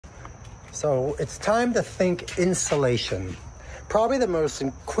So it's time to think insulation. Probably the most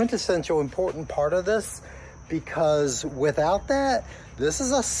quintessential important part of this, because without that, this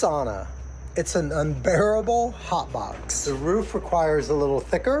is a sauna. It's an unbearable hot box. The roof requires a little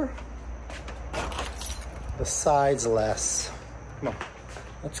thicker, the sides less. Come on,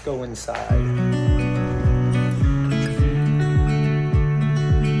 let's go inside.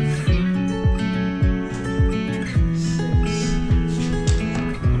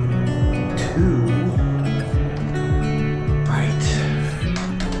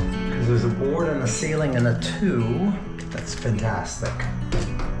 Ceiling and a 2, that's fantastic.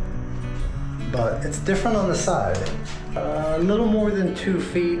 But it's different on the side. A little more than 2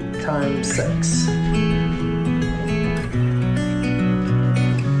 feet times 6. I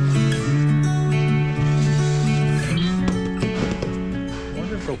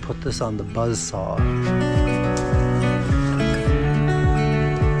wonder if they'll put this on the buzzsaw.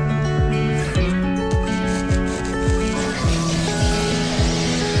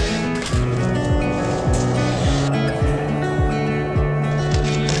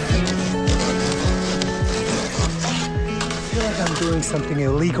 Doing something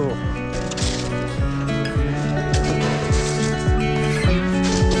illegal.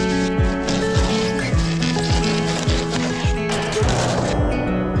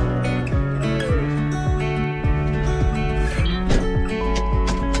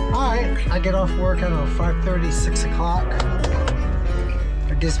 Alright, I get off work, I don't know, 5:30, 6 o'clock.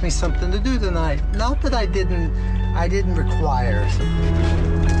 It gives me something to do tonight. Not that I didn't require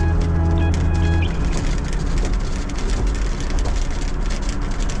something.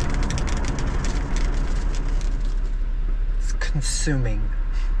 Consuming.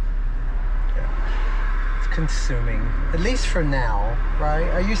 Yeah. It's consuming. At least for now, right?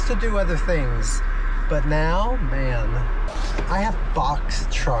 I used to do other things, but now, man, I have box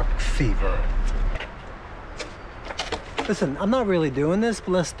truck fever. Listen, I'm not really doing this,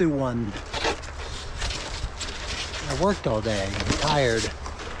 but let's do one. I worked all day. I'm tired.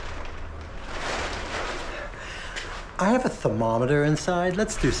 I have a thermometer inside.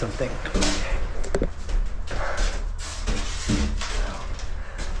 Let's do something.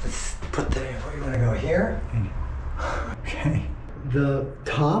 Here. Okay. The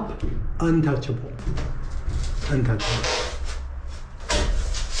top, untouchable. Untouchable.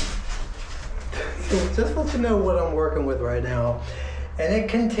 So just let you know what I'm working with right now. And it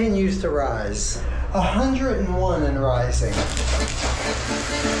continues to rise. 101 and rising.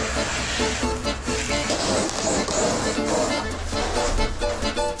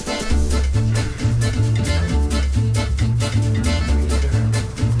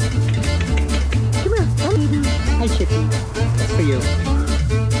 Hi, Chippy. That's for you.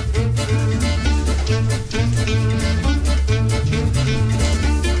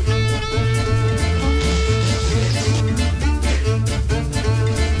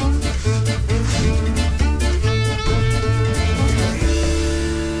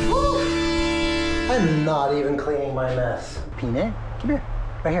 I'm not even cleaning my mess. Peanut, come here.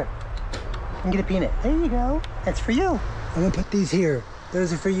 Right here. You can get a peanut. There you go. That's for you. I'm gonna put these here.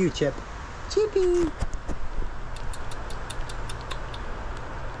 Those are for you, Chip. Chippy.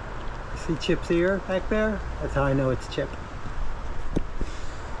 See Chip's ear back there? That's how I know it's Chip.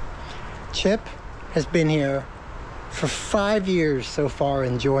 Chip has been here for 5 years so far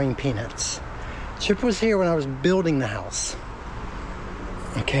enjoying peanuts. Chip was here when I was building the house.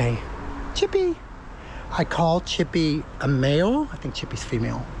 Okay, Chippy. I call Chippy a male. I think Chippy's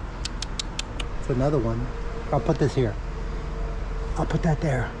female. It's another one. I'll put this here. I'll put that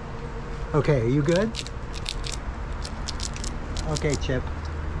there. Okay, are you good? Okay, Chip.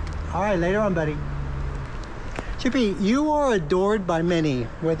 All right, later on, buddy. Chippy, you are adored by many,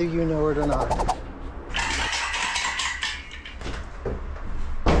 whether you know it or not.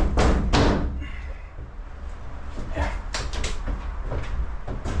 Yeah.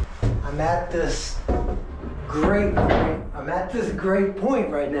 I'm at this great point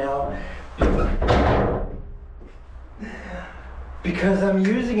right now because I'm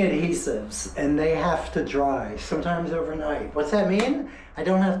using adhesives and they have to dry, sometimes overnight. What's that mean? I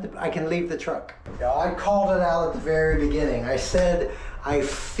don't have to, I can leave the truck. Yeah, I called it out at the very beginning. I said, I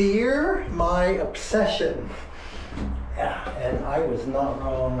fear my obsession. Yeah, and I was not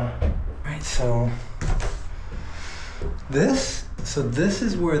wrong. Right, so this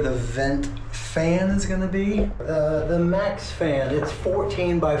is where the vent fan is gonna be. The max fan, it's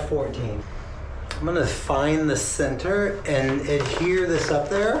 14 by 14. I'm gonna find the center and adhere this up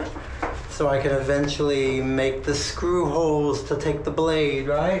there so I can eventually make the screw holes to take the blade,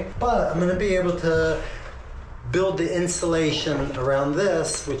 right? But I'm gonna be able to build the insulation around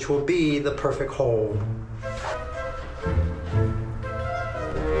this, which will be the perfect hole.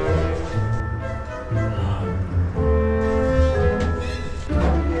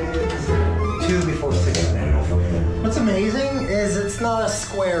 What's amazing is it's not a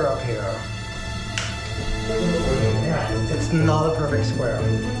square up here. It's not a perfect square.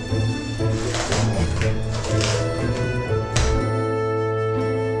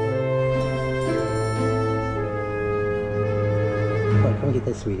 Come on, come get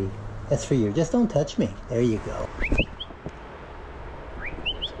this, sweetie. That's for you. Just don't touch me. There you go.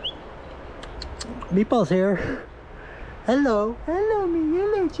 Meatball's here. Hello. Hello, me.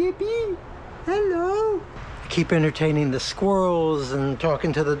 Hello, Chippy. Hello. Keep entertaining the squirrels and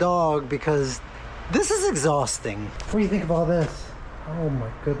talking to the dog because this is exhausting. What do you think of all this? Oh my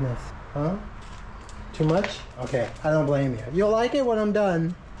goodness. Huh? Too much? Okay, I don't blame you. You'll like it when I'm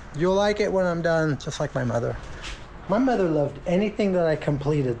done. You'll like it when I'm done, just like my mother. My mother loved anything that I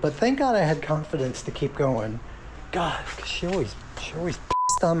completed, but thank God I had confidence to keep going. God, because she always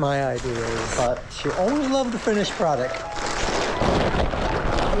pissed on my ideas, but she always loved the finished product.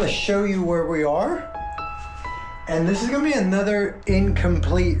 I'm gonna show you where we are. And this is gonna be another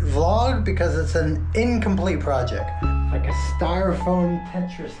incomplete vlog because it's an incomplete project. Like a styrofoam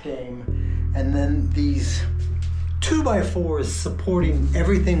Tetris game. And then these 2x4s supporting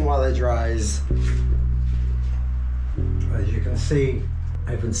everything while it dries. As you can see,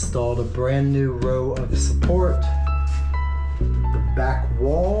 I've installed a brand new row of support. The back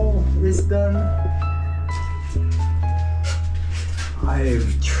wall is done.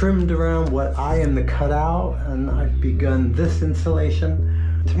 I've trimmed around what I am to cut out, and I've begun this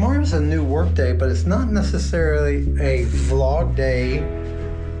installation. Tomorrow's a new work day, but it's not necessarily a vlog day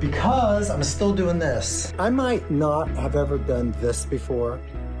because I'm still doing this. I might not have ever done this before,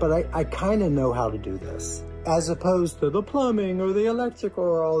 but I kind of know how to do this, as opposed to the plumbing or the electrical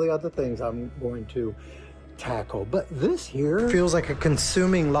or all the other things I'm going to tackle. But this here feels like a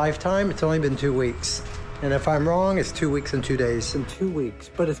consuming lifetime. It's only been 2 weeks. And if I'm wrong, it's 2 weeks and 2 days. In 2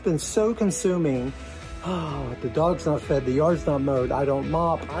 weeks, but it's been so consuming. Oh, the dog's not fed, the yard's not mowed, I don't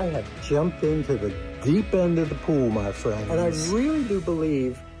mop. I have jumped into the deep end of the pool, my friends. And I really do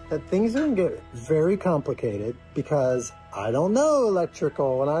believe that things are gonna get very complicated because I don't know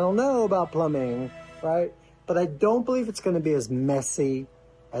electrical and I don't know about plumbing, right? But I don't believe it's gonna be as messy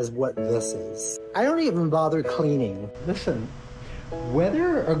as what this is. I don't even bother cleaning. Listen.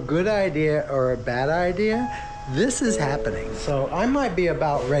 Whether a good idea or a bad idea, this is happening. So I might be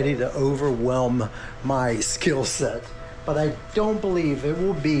about ready to overwhelm my skill set, but I don't believe it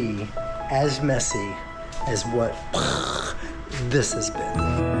will be as messy as what this has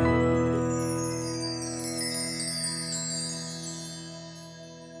been.